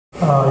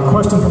a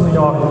question from the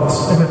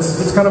audience, and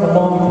it's kind of a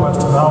long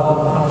question.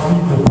 I'll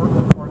read the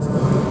pertinent parts of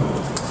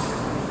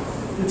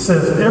it. It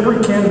says, every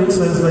candidate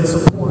says they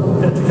support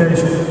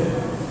education.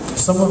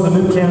 Some of the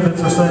new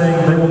candidates are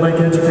saying they will make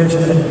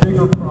education a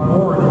bigger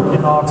priority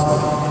in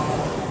Oxford.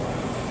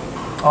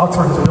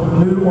 Oxford has built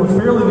new or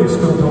fairly new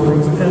school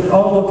buildings at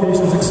all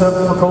locations except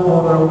for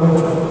Coldwater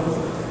Elementary.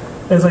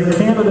 As a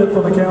candidate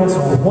for the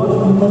council, what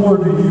more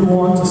do you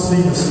want to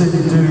see the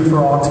city do for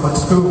Oxford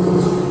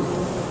schools?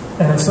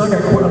 And a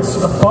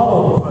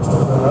follow-up question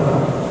to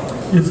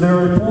that, is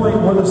there a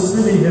point where the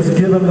city has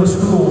given the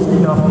schools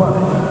enough money?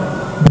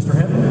 Mr.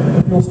 Hinton,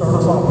 if you'll start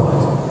us off,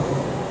 please.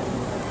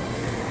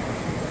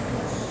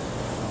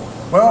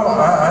 Well,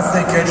 I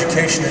think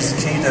education is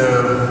the key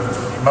to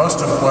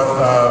most of what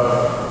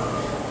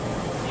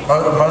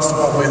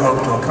we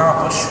hope to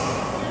accomplish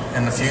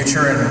in the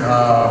future, and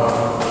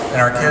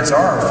our kids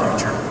are our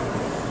future.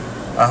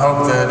 I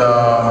hope that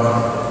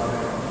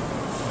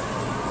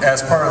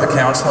as part of the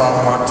council,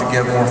 I want to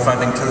give more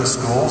funding to the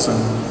schools and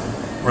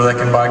where they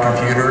can buy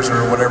computers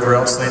or whatever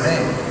else they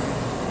need.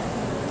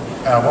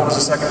 What was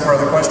the second part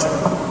of the question?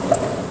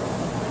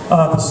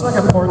 The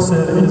second part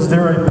said, is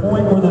there a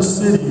point where the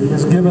city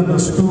has given the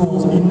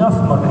schools enough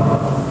money?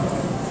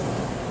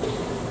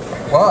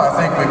 Well, I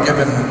think we've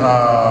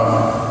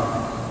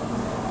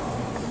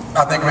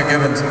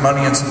given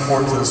money and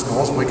support to the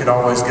schools. We could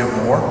always give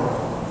more,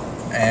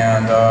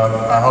 and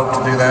I hope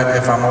to do that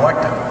if I'm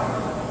elected.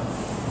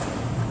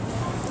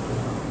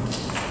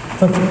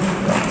 Thank you.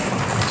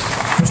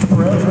 Mr.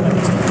 Perez, you're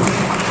next.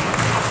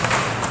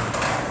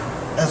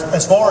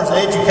 As far as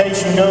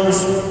education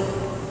goes,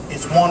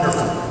 it's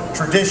wonderful.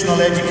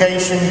 Traditional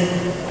education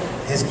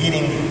is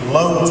getting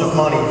loads of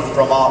money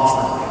from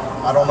Oxford.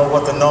 I don't know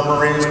what the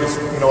number is because,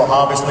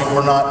 obviously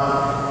we're not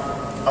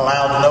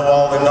allowed to know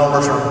all the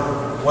numbers or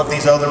what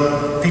these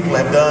other people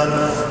have done.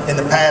 In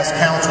the past,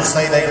 councils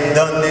say they've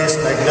done this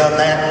and they've done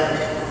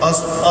that.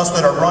 Us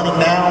that are running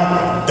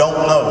now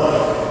don't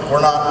know.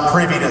 We're not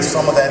privy to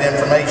some of that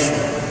information.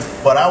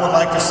 But I would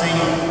like to see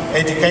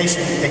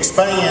education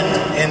expand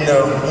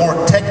into more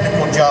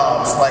technical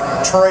jobs like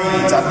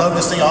trades. I'd love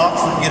to see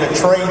Oxford get a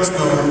trade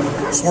school,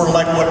 sort of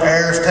like what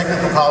Ayers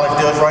Technical College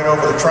does right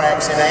over the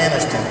tracks in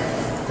Anniston.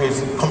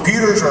 Because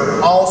computers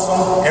are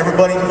awesome.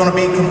 Everybody's going to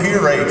be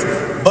computer age.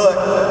 But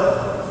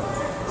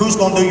who's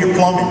going to do your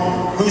plumbing?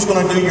 Who's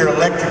going to do your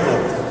electrical?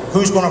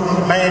 Who's going to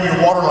man your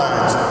water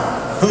lines?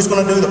 Who's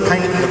going to do the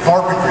paint and the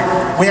carpentry?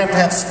 We have to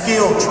have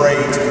skilled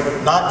trades,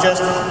 not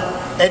just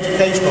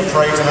educational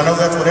trades, and I know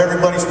that's what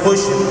everybody's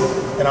pushing,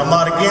 and I'm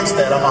not against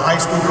that. I'm a high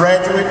school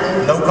graduate,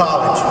 no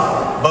college,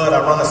 but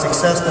I run a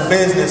successful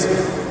business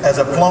as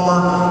a plumber.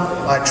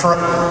 I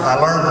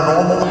learned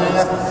normal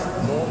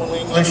math, normal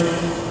English,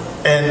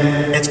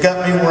 and it's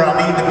got me where I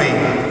need to be.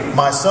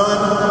 My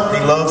son, he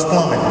loves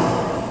plumbing.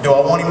 Do I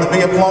want him to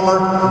be a plumber?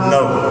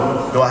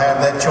 No. Do I have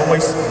that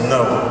choice?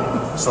 No.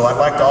 So I'd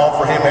like to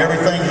offer him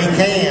everything he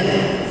can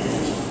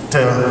to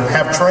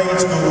have trade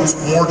schools,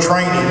 more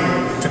training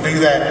to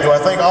do that. Do I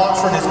think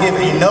Oxford has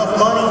given enough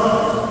money?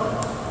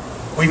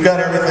 We've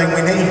got everything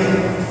we need.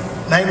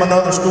 Name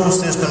another school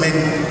system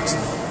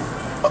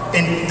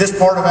in this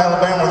part of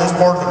Alabama or this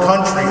part of the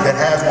country that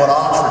has what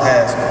Oxford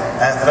has.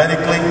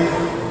 Athletically,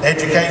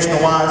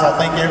 educational-wise, I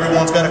think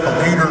everyone's got a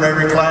computer in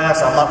every class.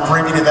 I'm not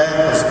privy to that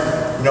because,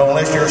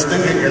 unless you're a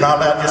student, you're not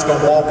allowed to just go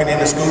walking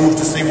into schools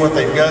to see what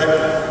they've got.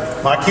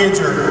 My kids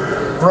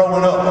are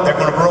growing up. They're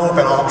going to grow up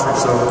in Oxford,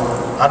 so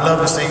I'd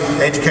love to see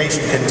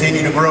education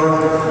continue to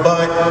grow,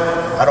 but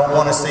I don't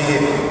want to see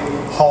it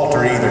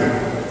halter either.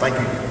 Thank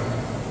you.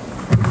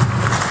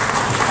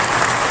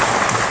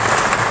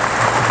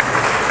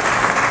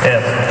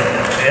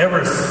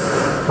 Every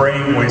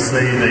spring we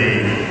see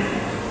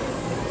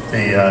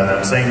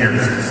the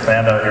seniors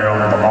stand out here on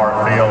the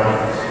Lamar Field.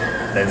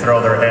 They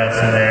throw their hats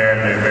in the air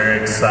and they're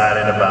very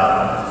excited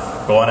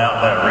about going out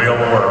in that real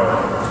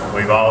world.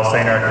 We've all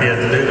seen our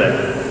kids do that.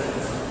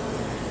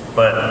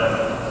 But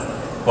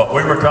what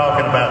we were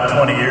talking about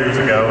 20 years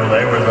ago,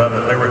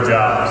 there were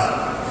jobs.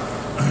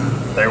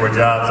 There were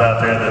jobs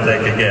out there that they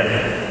could get.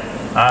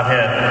 I've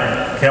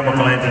had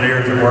chemical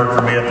engineers that work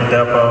for me at the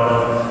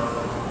depot.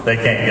 They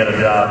can't get a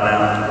job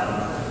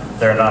now.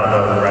 There are not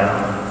enough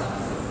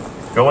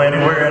around. Go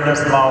anywhere in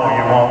this mall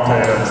you want to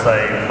and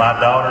say, my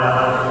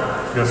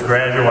daughter just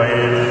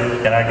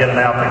graduated, can I get an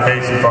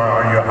application for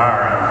her? Are you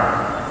hiring?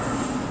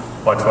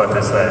 Watch what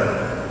they say.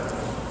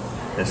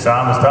 As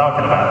Sean was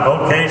talking about,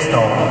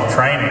 vocational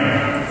training.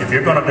 If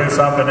you're going to do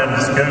something in the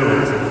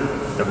schools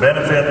to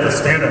benefit the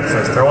students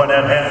that's throwing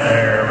that hat in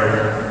there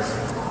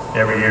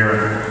every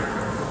year,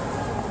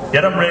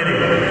 get them ready.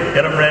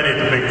 Get them ready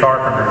to be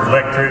carpenters,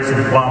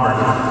 electricians, plumbers,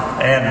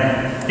 and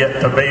get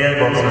to be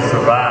able to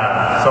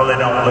survive so they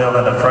don't live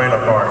in a trailer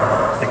park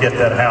to get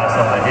that house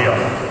on the hill.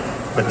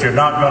 But you're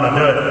not going to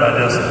do it by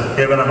just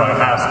giving them a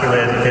high school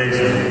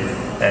education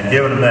and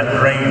giving them that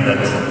dream that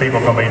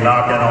people can be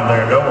knocking on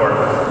their door.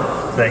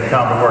 They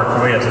come to work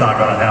for me. It's not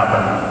going to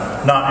happen.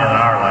 Not in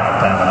our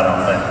lifetime, I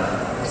don't think.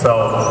 So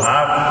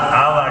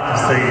I like to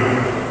see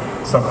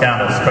some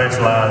kind of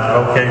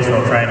specialized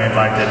vocational training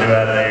like they do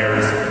out at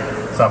Ayers,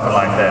 something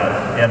like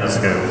that in the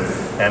school.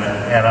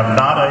 And I'm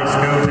not a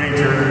school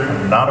teacher,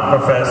 I'm not a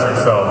professor,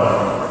 so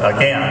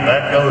again,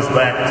 that goes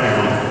back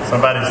to,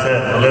 somebody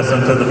said, listen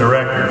to the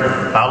director.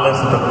 I'll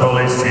listen to the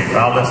police chief,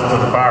 I'll listen to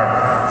the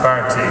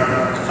fire chief.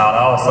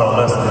 I'll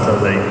also listen to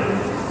the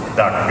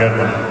Dr.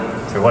 Goodwin,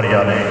 to what do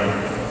y'all need?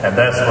 And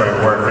that's where we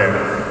work there.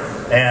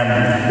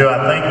 And do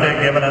I think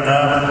they're giving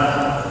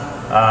enough?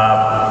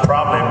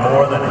 Probably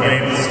more than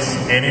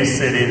any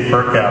city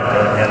per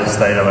capita in the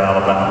state of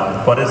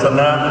Alabama. What is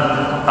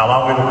enough? How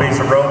long is a piece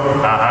of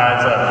rope? How high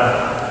is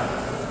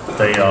that?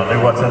 They do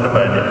what's in the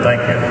budget.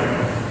 Thank you.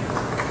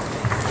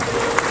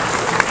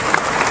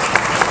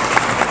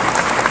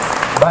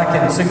 Back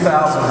in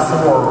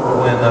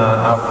 2004, when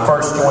I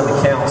first joined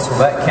the council,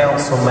 that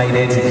council made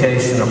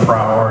education a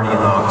priority in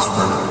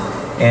Oxford.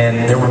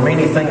 And there were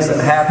many things that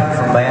happened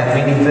from that,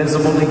 many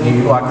visible to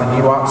you, like the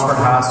new Oxford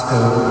High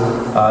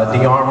School,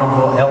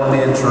 DeArmonville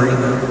Elementary,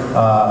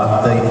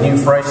 the new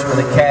Freshman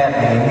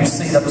Academy, and you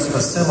see those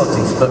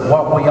facilities. But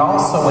what we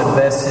also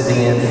invested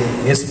in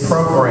is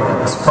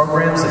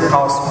programs that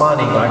cost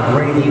money, like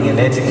reading and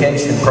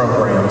education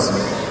programs.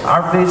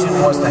 Our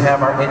vision was to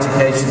have our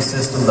education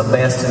system the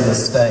best in the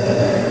state.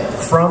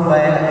 From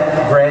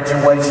that,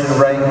 graduation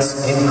rates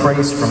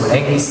increased from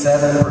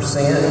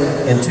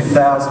 87% in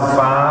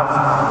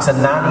 2005 to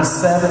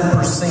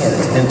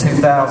 97% in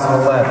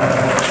 2011.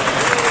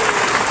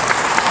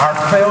 Our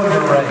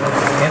failure rate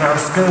in our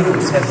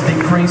schools has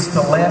decreased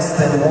to less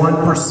than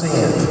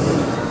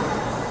 1%.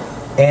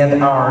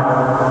 And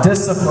our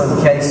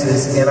discipline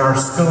cases in our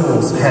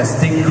schools has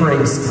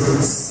decreased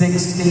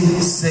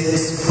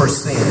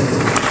 66%.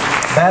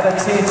 That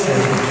attention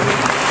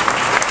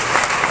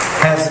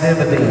has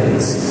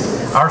dividends.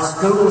 Our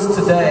schools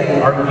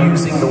today are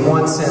using the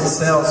 1-cent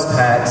sales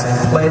tax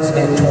and pledging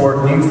it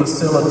toward new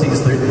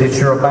facilities that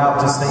you're about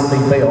to see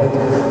be built,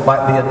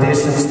 like the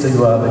additions to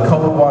the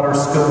Coldwater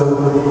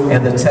School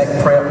and the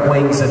Tech Prep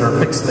wings that are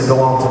fixing to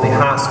go on to the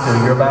high school.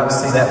 You're about to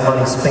see that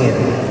money spent.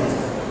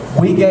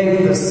 We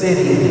gave the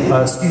city,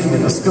 the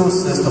school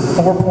system,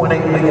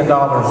 $4.8 million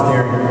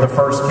during the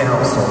first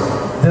council.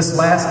 This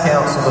last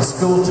council, the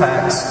school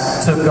tax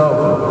took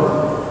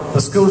over. The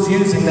school's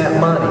using that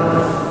money.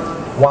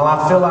 While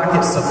I feel like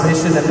it's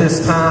sufficient at this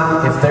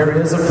time, if there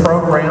is a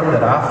program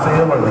that I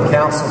feel or the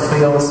council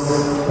feels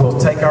will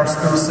take our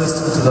school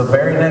system to the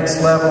very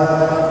next level,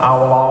 I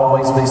will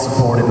always be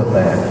supportive of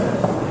that.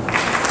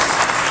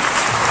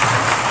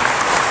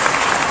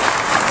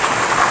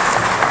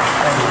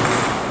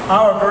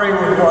 I agree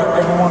with what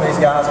every one of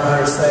these guys in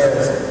here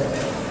says.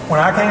 When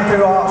I came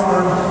through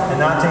Oxford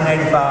in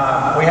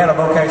 1985, we had a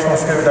vocational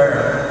school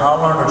there. I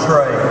learned a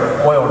trade,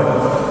 welding.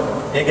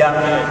 It got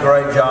me a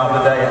great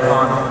job today at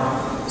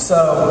Honda.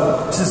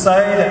 So to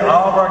say that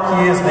all of our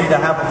kids need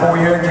to have a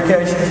 4-year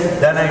education,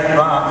 that ain't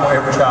right for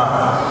every child.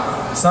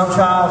 Some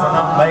childs are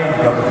not made to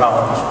go to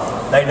college.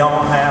 They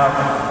don't have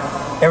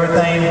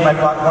everything maybe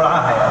like what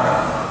I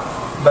have.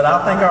 But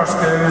I think our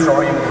schools are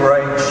in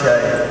great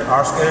shape.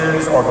 Our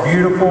schools are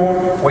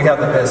beautiful. We have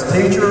the best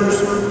teachers.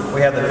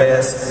 We have the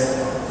best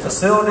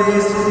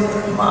facilities.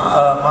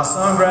 My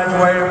son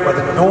graduated with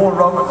the dual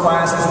enrollment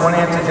classes, went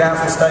into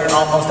Jackson State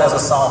almost as a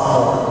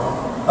sophomore.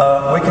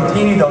 We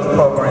continue those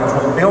programs.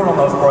 We build on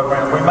those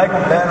programs. We make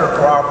them better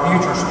for our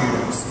future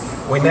students.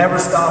 We never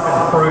stop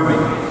improving.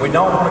 We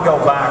don't want to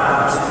go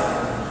backwards.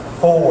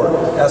 Forward.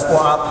 That's what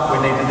I think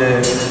we need to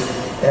do.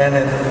 And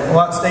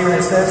what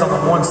Stephen says on the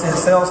 1-cent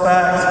sales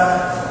tax,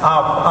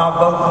 I'll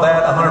vote for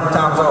that 100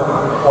 times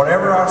over.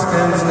 Whatever our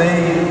schools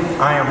need,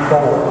 I am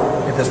for.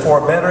 If it's for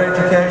a better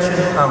education,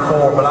 I'm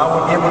for. But I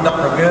will get with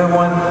Dr.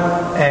 Goodwin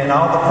and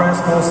all the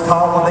principals,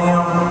 talk with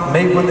them,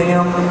 meet with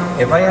them.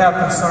 If they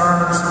have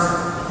concerns,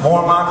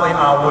 more likely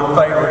I would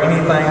favor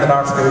anything that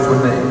our schools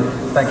would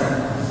need. Thank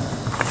you.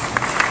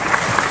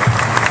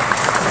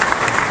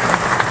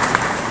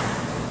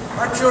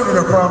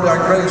 Children are probably our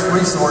greatest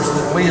resource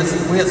that we as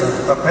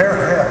a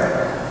parent have.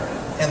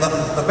 And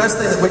the best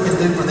thing that we can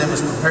do for them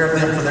is prepare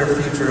them for their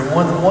future. And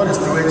one is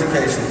through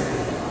education.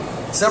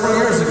 Several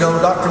years ago,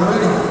 Dr.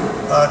 Moody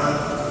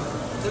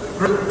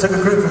took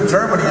a group from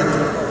Germany into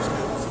our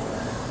schools.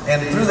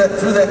 And through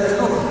that tour,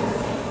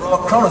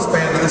 brought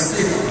Kronospan to the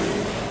city.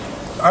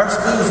 Our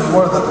schools were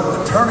one of the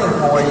turning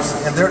points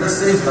in their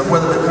decision of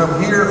whether to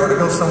come here or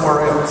to go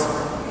somewhere else.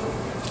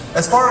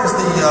 As far as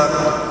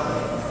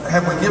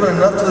have we given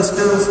enough to the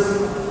schools?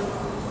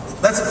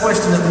 That's a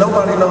question that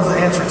nobody knows the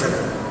answer to.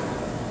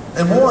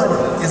 And one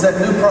is that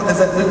new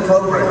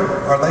program.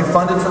 Are they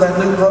funded for that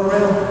new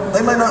program? They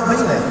may not be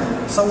now.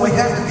 So we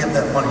have to give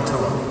that money to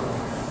them.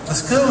 The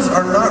schools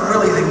are not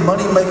really a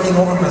money-making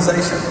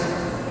organization.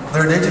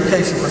 They're an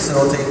education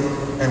facility,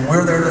 and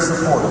we're there to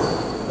support it.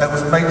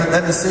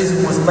 That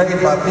decision was made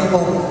by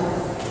people,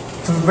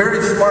 some very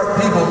smart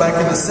people back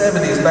in the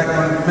 70s, back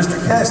when Mr.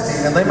 Cassidy,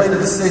 and they made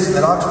a decision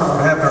that Oxford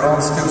would have their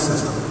own school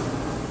system.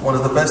 One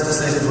of the best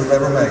decisions we've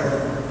ever made.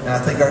 And I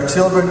think our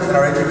children and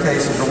our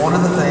education are one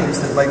of the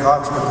things that make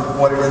Oxford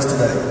what it is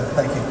today.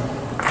 Thank you.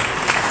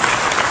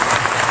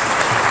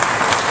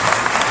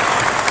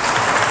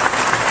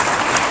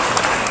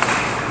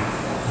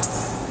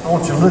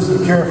 want you to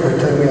listen carefully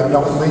to me. I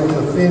don't mean to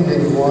offend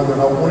anyone, and I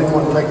don't want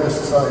anyone to take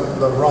this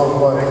the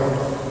wrong way.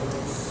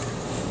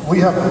 We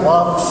have a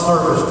lot of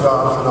service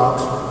jobs in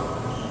Oxford.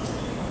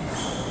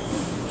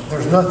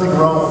 There's nothing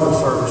wrong with a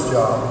service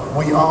job.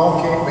 We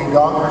all can't be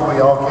doctors,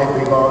 we all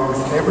can't be lawyers.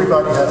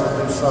 Everybody has to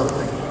do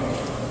something.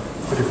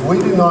 But if we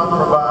do not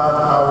provide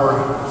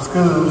our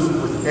schools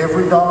with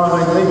every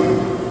dollar they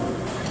need,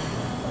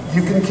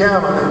 you can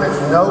count on it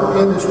that no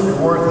industry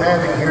worth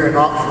having here in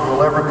Oxford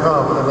will ever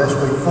come unless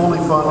we fully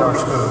fund our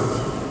schools.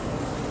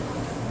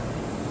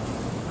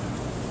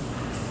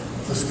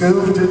 The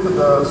school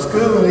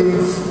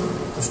needs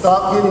to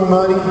stop getting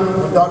money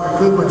when Dr.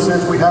 Cooper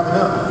says we have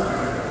enough.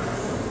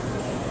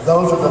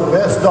 Those are the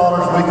best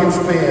dollars we can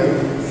spend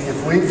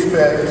if we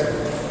expect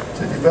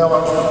to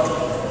develop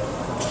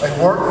a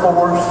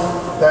workforce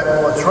that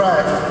will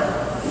attract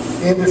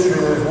industry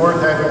that is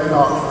worth having in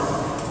Oxford.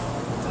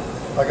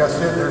 Like I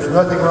said, there's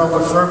nothing wrong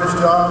with service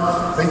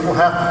jobs. People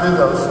have to do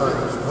those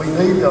things. We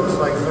need those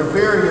things. They're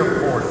very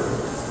important.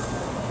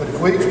 But if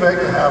we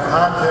expect to have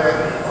high-tech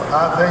or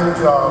high-paying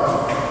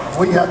jobs,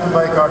 we have to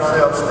make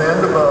ourselves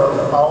stand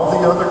above all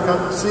the other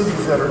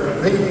cities that are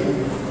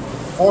competing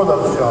for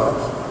those jobs.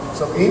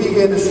 So any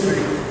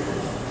industry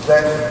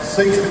that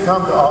seeks to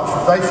come to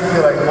Oxford, they should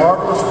get a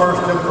marvelous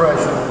first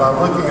impression by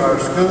looking at our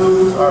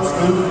schools, our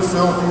school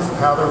facilities, and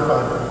how they're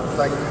funded.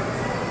 Thank you.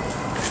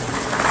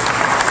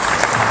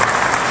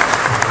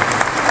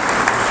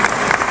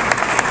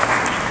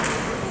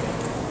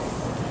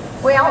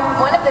 Well,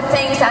 one of the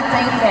things I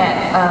think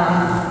that,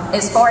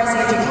 as far as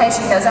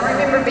education goes, I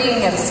remember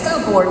being at a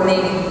school board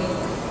meeting,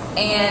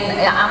 and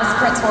I was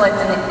principal at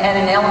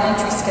an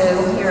elementary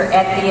school here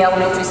at the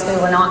elementary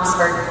school in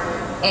Oxford,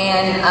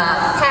 and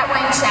Pat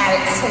Wayne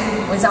Shaddix,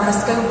 who was on the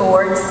school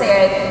board,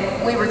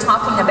 said we were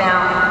talking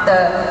about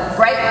the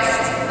great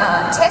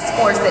test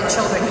scores that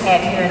children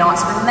had here in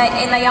Oxford,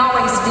 and they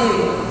always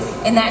do,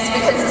 and that's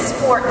because of the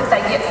support that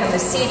they get from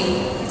the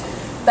city.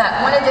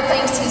 But one of the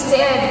things he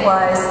said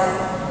was,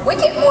 we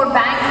get more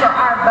bang for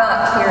our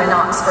buck here in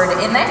Oxford,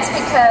 and that's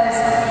because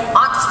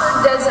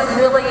Oxford doesn't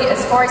really,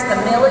 as far as the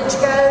millage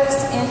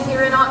goes in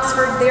here in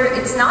Oxford,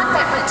 it's not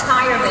that much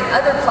higher than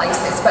other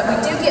places, but we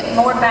do get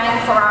more bang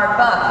for our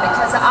buck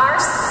because our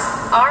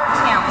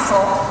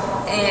council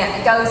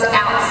goes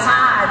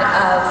outside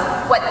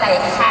of what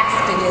they have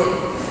to do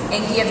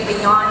and give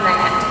beyond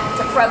that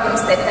to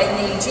programs that they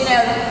need. You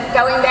know,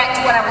 going back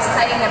to what I was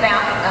saying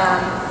about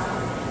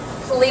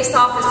police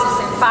officers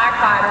and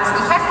firefighters,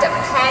 we have to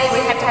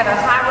have a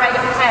high rate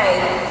of pay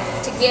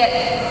to get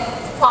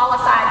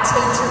qualified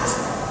teachers.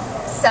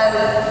 So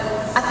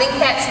I think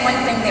that's one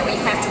thing that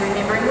we have to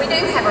remember. And we do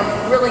have a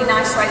really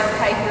nice rate of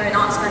pay here in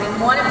Oxford.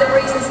 And one of the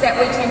reasons that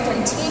we can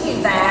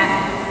continue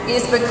that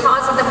is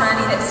because of the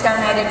money that's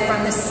donated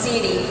from the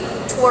city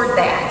toward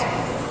that.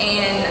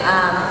 And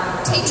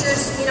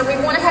teachers, you know, we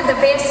want to have the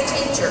best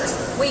teachers.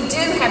 We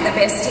do have the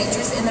best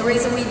teachers, and the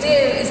reason we do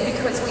is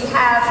because we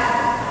have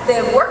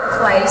the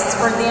workplace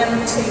for them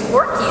to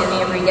work in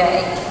every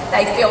day.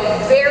 They feel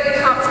very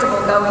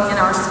comfortable going in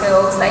our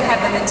schools. They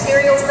have the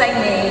materials they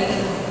need,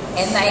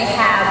 and they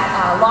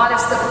have a lot of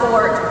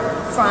support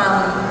from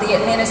the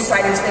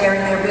administrators there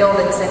in their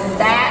buildings, and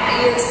that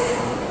is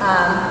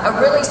a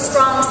really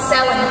strong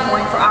selling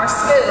point for our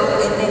school,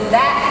 and then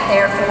that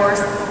therefore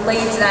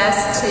leads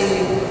us to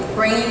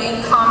bringing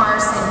in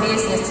commerce and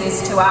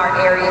businesses to our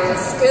area,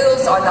 because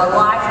schools are the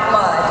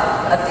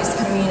lifeblood of this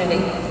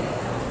community.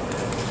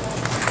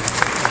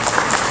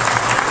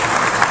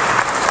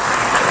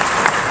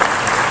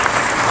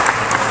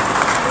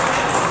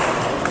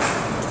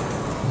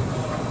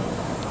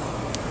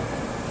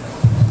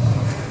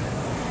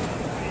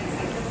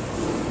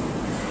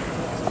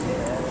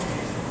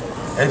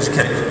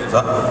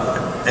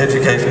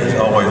 Education has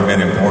always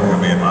been important to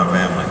me and my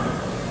family.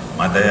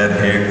 My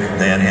dad here,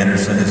 Dan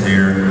Henderson, is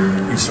here.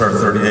 He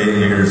served 38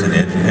 years in the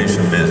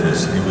education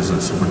business. He was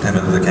the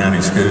superintendent of the county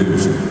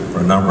schools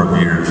for a number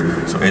of years.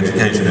 So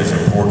education is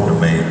important to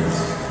me.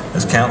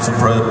 As council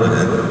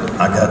president,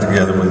 I got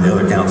together with the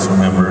other council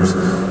members.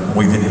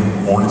 We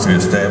wanted to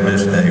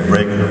establish a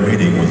regular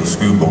meeting with the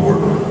school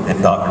board and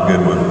Dr.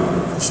 Goodwin,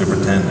 the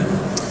superintendent.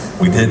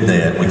 We did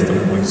that. We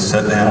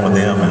sat down with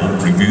them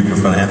and reviewed their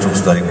financial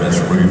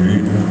statements.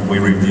 We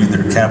reviewed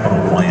their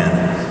capital plan.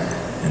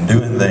 In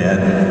doing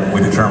that, we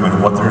determined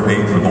what their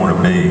needs were going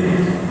to be,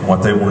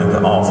 what they wanted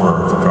to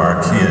offer to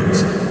our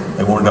kids.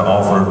 They wanted to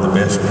offer the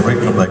best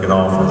curriculum they could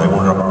offer. They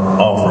wanted to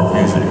offer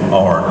music,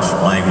 arts,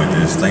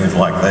 languages, things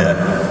like that.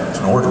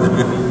 So in order to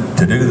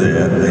do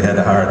that, they had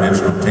to hire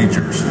additional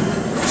teachers.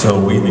 So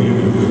we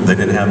knew they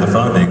didn't have the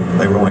funding.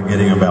 They were only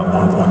getting about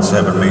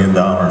 $1.7 million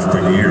per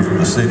year from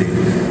the city.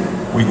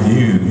 We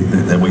knew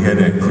that we had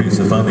to increase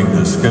the funding to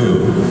the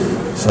school.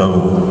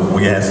 So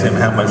we asked them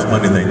how much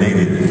money they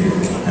needed,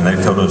 and they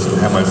told us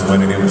how much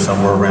money they needed,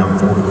 somewhere around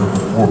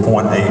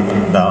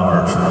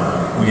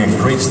 $4.8. We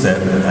increased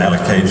that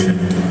allocation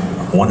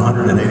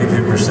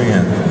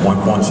 182%,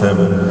 from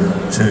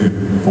 1.7 to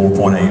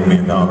 $4.8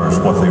 million,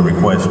 what they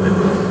requested.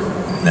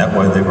 And that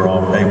way they were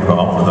all able to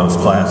offer those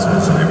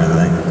classes and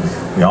everything.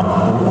 We all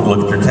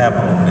look at their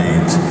capital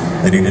needs.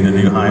 They needed a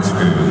new high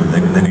school.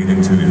 They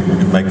needed to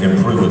make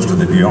improvements to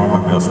the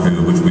DeArmond Middle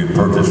School, which we had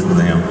purchased for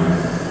them.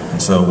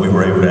 And so we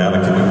were able to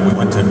allocate. We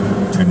went to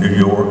New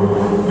York.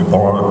 We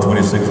borrowed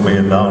 $26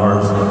 million,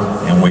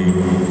 and we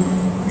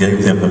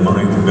gave them the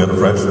money to build a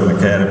freshman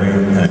academy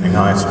and a new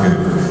high school.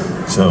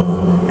 So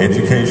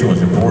education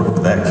was important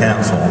to that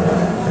council,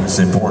 and it's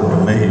important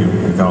to me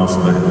because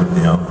of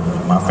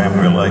my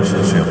family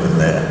relationship with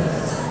that.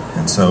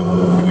 And so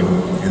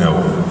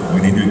we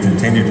need to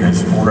continue to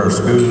support our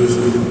schools,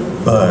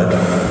 but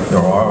there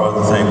are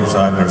other things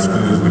besides our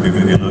schools. We do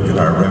need to look at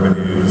our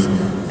revenues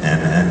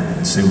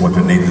and see what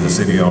the needs of the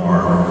city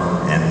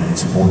are and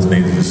support the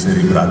needs of the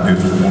city. But I do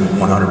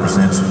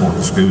 100% support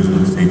the schools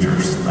and the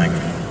teachers. Thank you.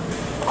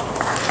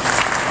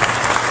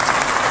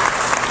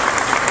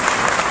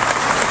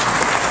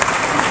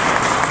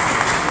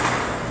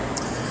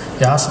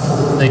 Yeah, I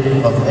support the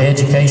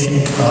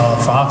education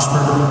for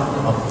Oxford.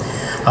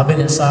 I've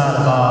been inside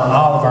of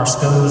all of our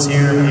schools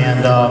here,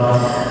 and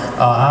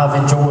I've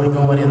enjoyed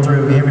going in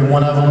through every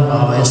one of them.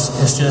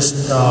 It's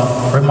just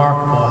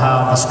remarkable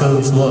how the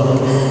schools look.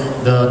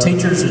 The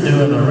teachers are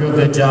doing a real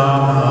good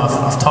job.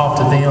 I've talked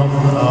to them.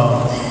 A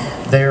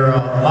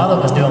lot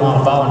of us do a lot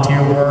of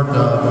volunteer work.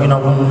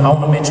 I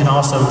want to mention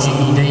also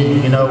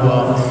GED.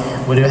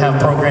 We do have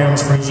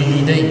programs for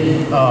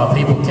GED.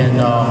 People can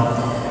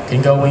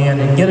go in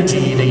and get a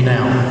GED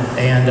now,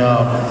 and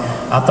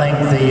I think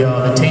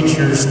the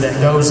teachers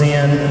that goes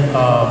in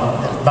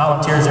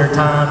volunteers their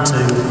time to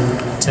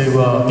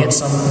get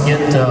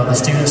the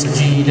students a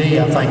GED.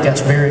 I think that's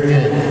very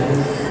good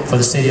for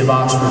the city of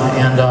Oxford,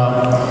 and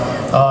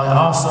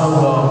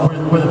also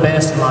we're the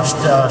best in my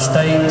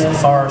state as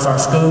far as our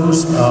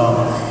schools.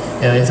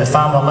 If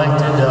I'm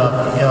elected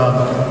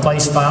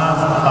place 5,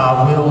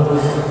 I will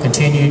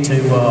continue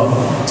to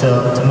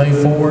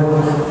move forward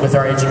with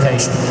our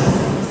education.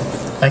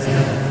 Thank you.